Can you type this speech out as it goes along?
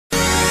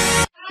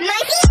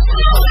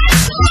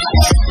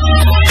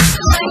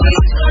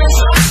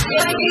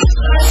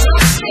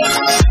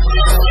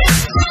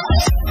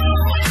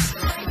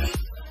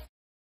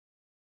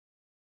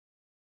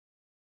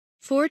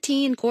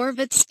'14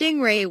 Corvette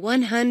Stingray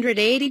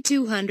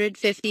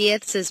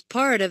 180-250th is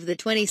part of the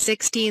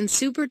 2016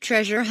 Super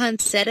Treasure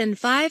Hunt set and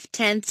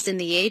 5/10 in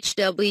the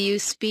HW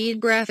Speed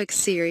Graphics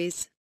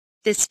series.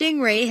 The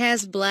Stingray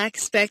has black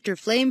Spectre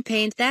flame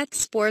paint that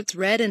sports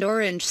red and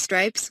orange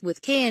stripes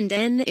with K and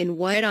N in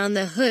white on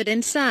the hood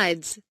and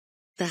sides.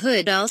 The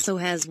hood also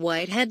has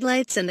white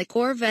headlights and the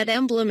Corvette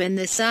emblem, and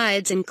the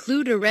sides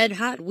include a red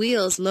Hot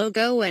Wheels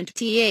logo and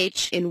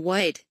TH in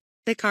white.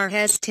 The car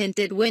has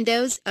tinted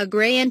windows, a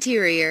gray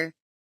interior,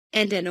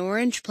 and an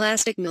orange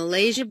plastic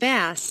Malaysia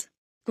bass.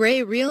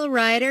 Gray Real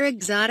Rider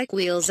exotic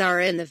wheels are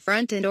in the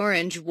front and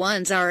orange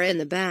ones are in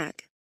the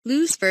back.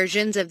 Loose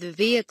versions of the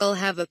vehicle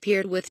have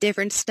appeared with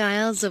different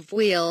styles of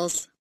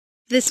wheels.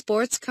 The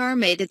sports car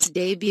made its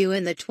debut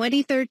in the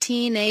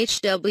 2013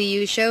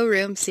 HW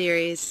Showroom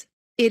series.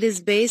 It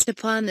is based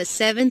upon the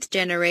 7th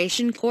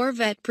generation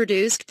Corvette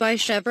produced by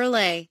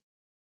Chevrolet.